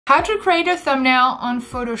How to create a thumbnail on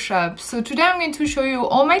Photoshop. So today I'm going to show you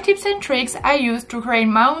all my tips and tricks I use to create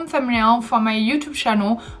my own thumbnail for my YouTube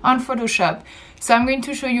channel on Photoshop. So I'm going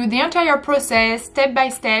to show you the entire process step by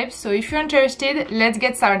step. So if you're interested, let's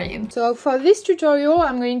get started. So for this tutorial,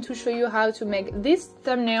 I'm going to show you how to make this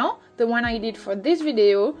thumbnail, the one I did for this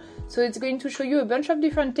video. So it's going to show you a bunch of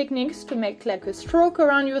different techniques to make like a stroke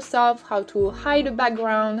around yourself, how to hide a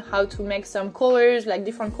background, how to make some colors, like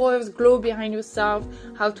different colors glow behind yourself,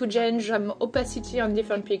 how to change opacity on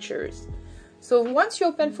different pictures. So once you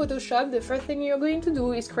open Photoshop, the first thing you're going to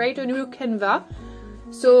do is create a new Canva.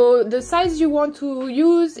 So the size you want to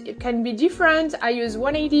use, it can be different. I use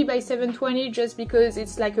 180 by 720 just because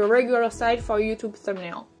it's like a regular size for YouTube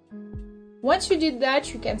thumbnail. Once you did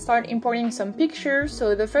that, you can start importing some pictures.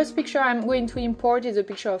 So the first picture I'm going to import is a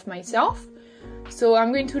picture of myself. So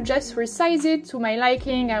I'm going to just resize it to my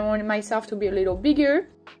liking. I want myself to be a little bigger.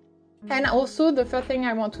 And also the first thing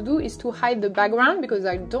I want to do is to hide the background because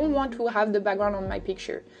I don't want to have the background on my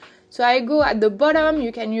picture. So I go at the bottom,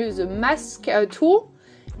 you can use a mask tool.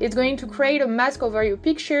 It's going to create a mask over your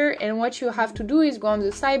picture, and what you have to do is go on the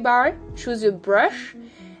sidebar, choose a brush,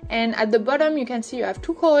 and at the bottom you can see you have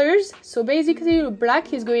two colors. So basically the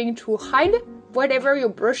black is going to hide whatever you're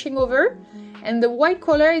brushing over, and the white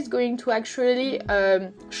color is going to actually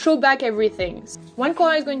show back everything. One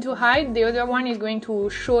color is going to hide, the other one is going to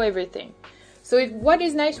show everything. So what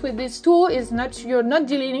is nice with this tool is you're not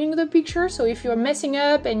deleting the picture, so if you're messing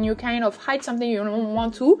up and you kind of hide something you don't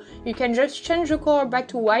want to, you can just change the color back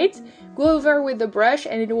to white, go over with the brush,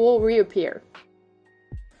 and it will reappear.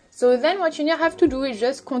 So then what you have to do is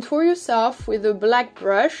just contour yourself with a black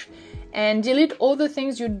brush and delete all the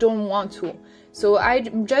things you don't want to. So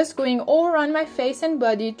I'm just going all around my face and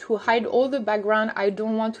body to hide all the background I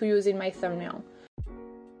don't want to use in my thumbnail.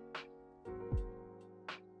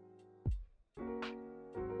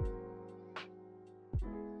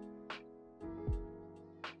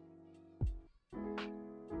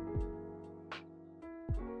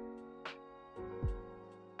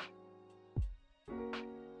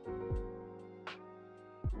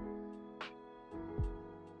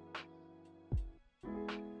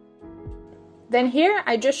 Then here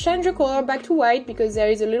I just change the color back to white because there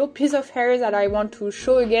is a little piece of hair that I want to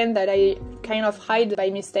show again that I kind of hide by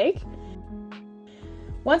mistake.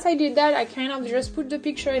 Once I did that, I kind of just put the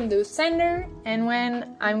picture in the center, and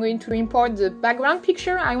when I'm going to import the background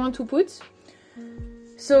picture I want to put.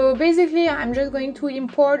 So basically I'm just going to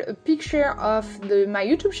import a picture of my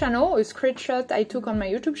YouTube channel, a screenshot I took on my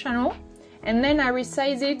YouTube channel, and then I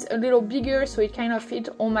resize it a little bigger so it kind of fits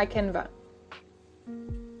on my Canva.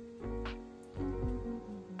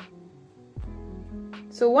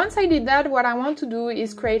 So once I did that, what I want to do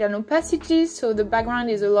is create an opacity so the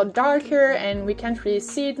background is a lot darker and we can't really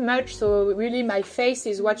see it much, so really my face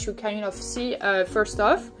is what you kind of see first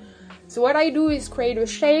off. So what I do is create a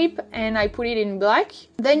shape and I put it in black.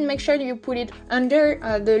 Then make sure you put it under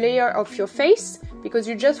the layer of your face because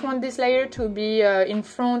you just want this layer to be in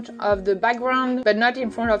front of the background but not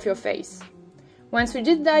in front of your face. Once we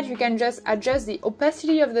did that, you can just adjust the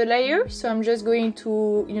opacity of the layer. So I'm just going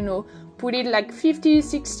to, put it like 50,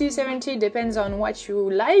 60, 70, depends on what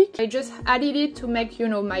you like. I just added it to make,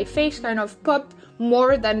 my face kind of pop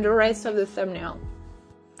more than the rest of the thumbnail.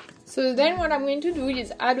 So then what I'm going to do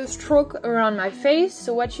is add a stroke around my face.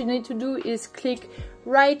 So what you need to do is click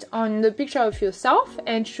right on the picture of yourself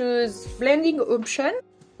and choose blending option.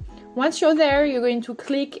 Once you're there, you're going to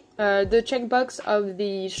click the checkbox of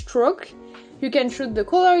the stroke. You can choose the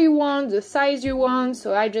color you want, the size you want,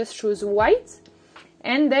 so I just choose white.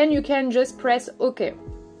 And then you can just press OK.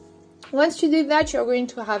 Once you did that, you're going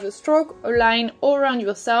to have a stroke, a line all around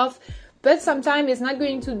yourself, but sometimes it's not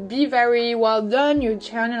going to be very well done. You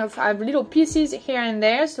kind of have little pieces here and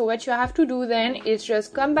there, so what you have to do then is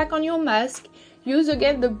just come back on your mask, use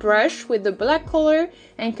again the brush with the black color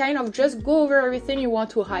and kind of just go over everything you want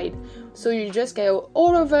to hide. So you just go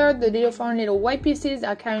all over the little white pieces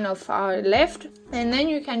that kind of are left, and then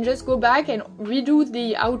you can just go back and redo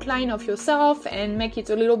the outline of yourself and make it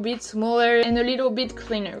a little bit smaller and a little bit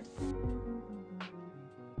cleaner.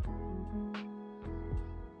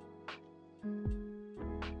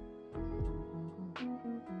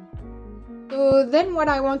 So then what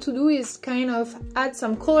I want to do is kind of add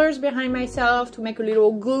some colors behind myself to make a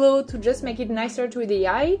little glow, to just make it nicer to the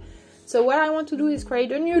eye. So what I want to do is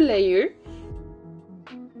create a new layer.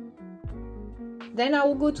 Then I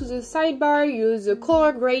will go to the sidebar, use the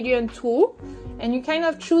color gradient tool, and you kind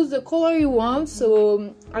of choose the color you want.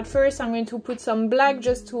 So at first I'm going to put some black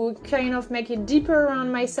just to kind of make it deeper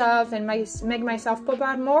around myself and make myself pop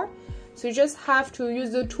out more. So you just have to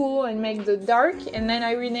use the tool and make the dark, and then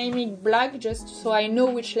I rename it black just so I know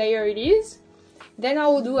which layer it is. Then I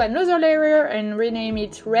will do another layer and rename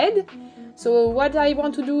it red. So what I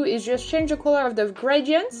want to do is just change the color of the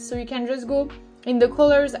gradients, so you can just go in the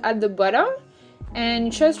colors at the bottom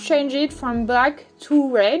and just change it from black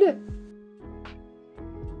to red.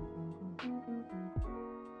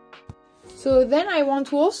 So then I want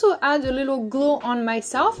to also add a little glow on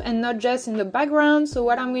myself and not just in the background. So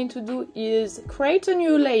what I'm going to do is create a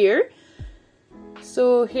new layer.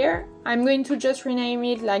 So here I'm going to just rename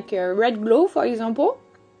it like a red glow, for example.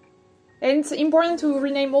 And it's important to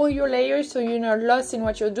rename all your layers so you're not lost in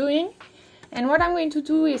what you're doing. And what I'm going to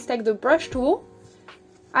do is take the brush tool,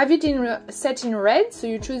 have it set in red, so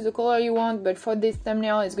you choose the color you want, but for this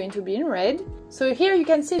thumbnail it's going to be in red. So here you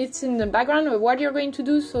can see it's in the background of what you're going to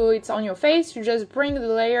do, so it's on your face. You just bring the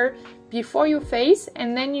layer before your face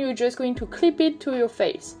and then you're just going to clip it to your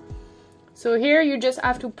face. So here you just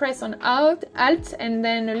have to press on Alt and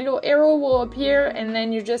then a little arrow will appear and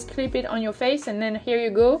then you just clip it on your face, and then here you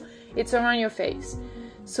go, it's around your face.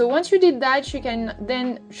 So once you did that, you can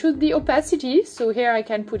then choose the opacity. So here I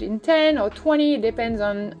can put in 10 or 20, it depends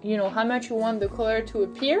on, you know, how much you want the color to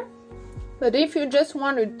appear. But if you just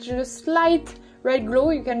want a just slight red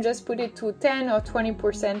glow, you can just put it to 10 or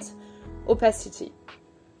 20% opacity.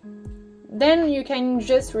 Then you can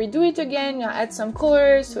just redo it again, add some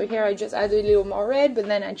colors. So here I just add a little more red, but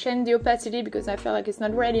then I change the opacity because I feel like it's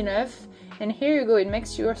not red enough. And here you go, it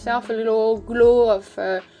makes yourself a little glow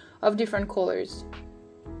of different colors.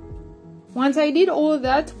 Once I did all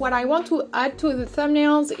that, what I want to add to the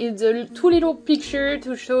thumbnails is the two little pictures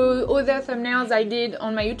to show other thumbnails I did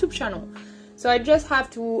on my YouTube channel. So I just have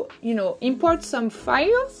to, you know, import some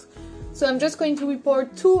files. So I'm just going to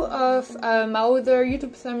import two of my other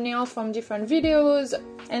YouTube thumbnails from different videos,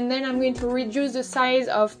 and then I'm going to reduce the size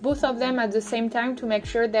of both of them at the same time to make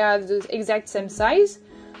sure they are the exact same size.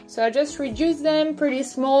 So I just reduce them pretty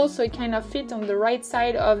small so it kind of fit on the right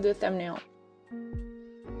side of the thumbnail.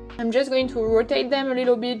 I'm just going to rotate them a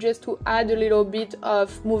little bit just to add a little bit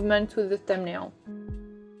of movement to the thumbnail.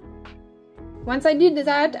 Once I did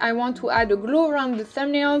that, I want to add a glow around the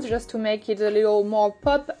thumbnails just to make it a little more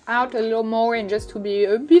pop out a little more and just to be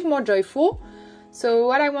a bit more joyful. So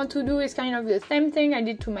what I want to do is kind of the same thing I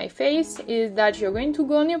did to my face, is that you're going to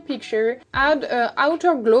go on your picture, add an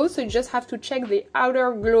outer glow, so you just have to check the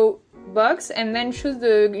outer glow box and then choose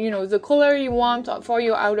the, you know, the color you want for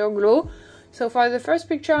your outer glow. So for the first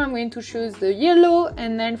picture I'm going to choose the yellow,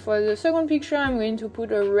 and then for the second picture I'm going to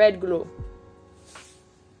put a red glow.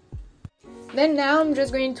 Then now I'm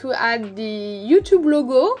just going to add the YouTube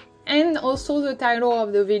logo and also the title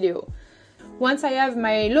of the video. Once I have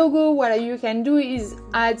my logo, what you can do is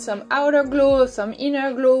add some outer glow, some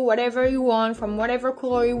inner glow, whatever you want, from whatever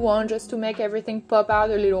color you want, just to make everything pop out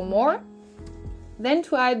a little more. Then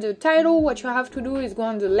to add the title, what you have to do is go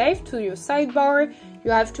on the left to your sidebar.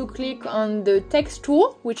 You have to click on the text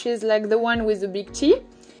tool, which is like the one with the big T.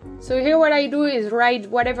 So here what I do is write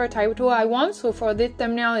whatever title I want. So for this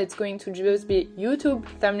thumbnail, it's going to just be YouTube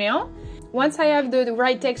thumbnail. Once I have the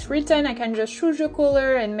right text written, I can just choose the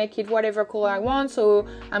color and make it whatever color I want. So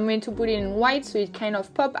I'm going to put it in white so it kind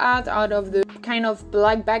of pop out of the kind of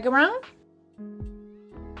black background.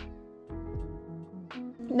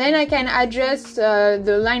 Then I can adjust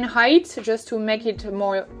the line height just to make it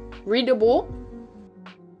more readable.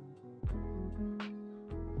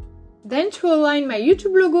 Then to align my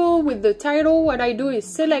YouTube logo with the title, what I do is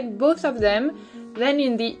select both of them. Then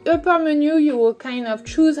in the upper menu, you will kind of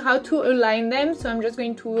choose how to align them. So I'm just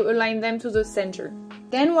going to align them to the center.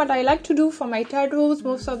 Then what I like to do for my titles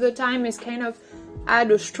most of the time is kind of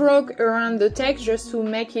add a stroke around the text just to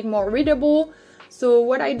make it more readable. So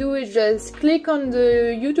what I do is just click on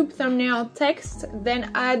the YouTube thumbnail text,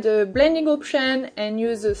 then add a blending option and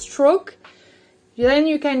use a stroke. Then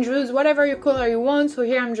you can choose whatever color you want. So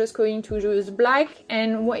here I'm just going to choose black,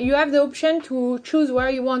 and you have the option to choose where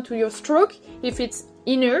you want to your stroke, if it's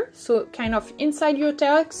inner, so kind of inside your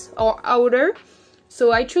text, or outer.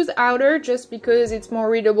 So I choose outer just because it's more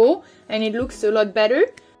readable and it looks a lot better.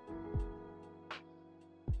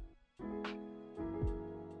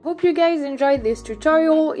 Hope you guys enjoyed this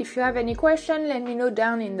tutorial. If you have any question, let me know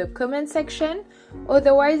down in the comment section.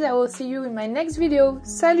 Otherwise, I will see you in my next video.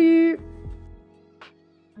 Salut!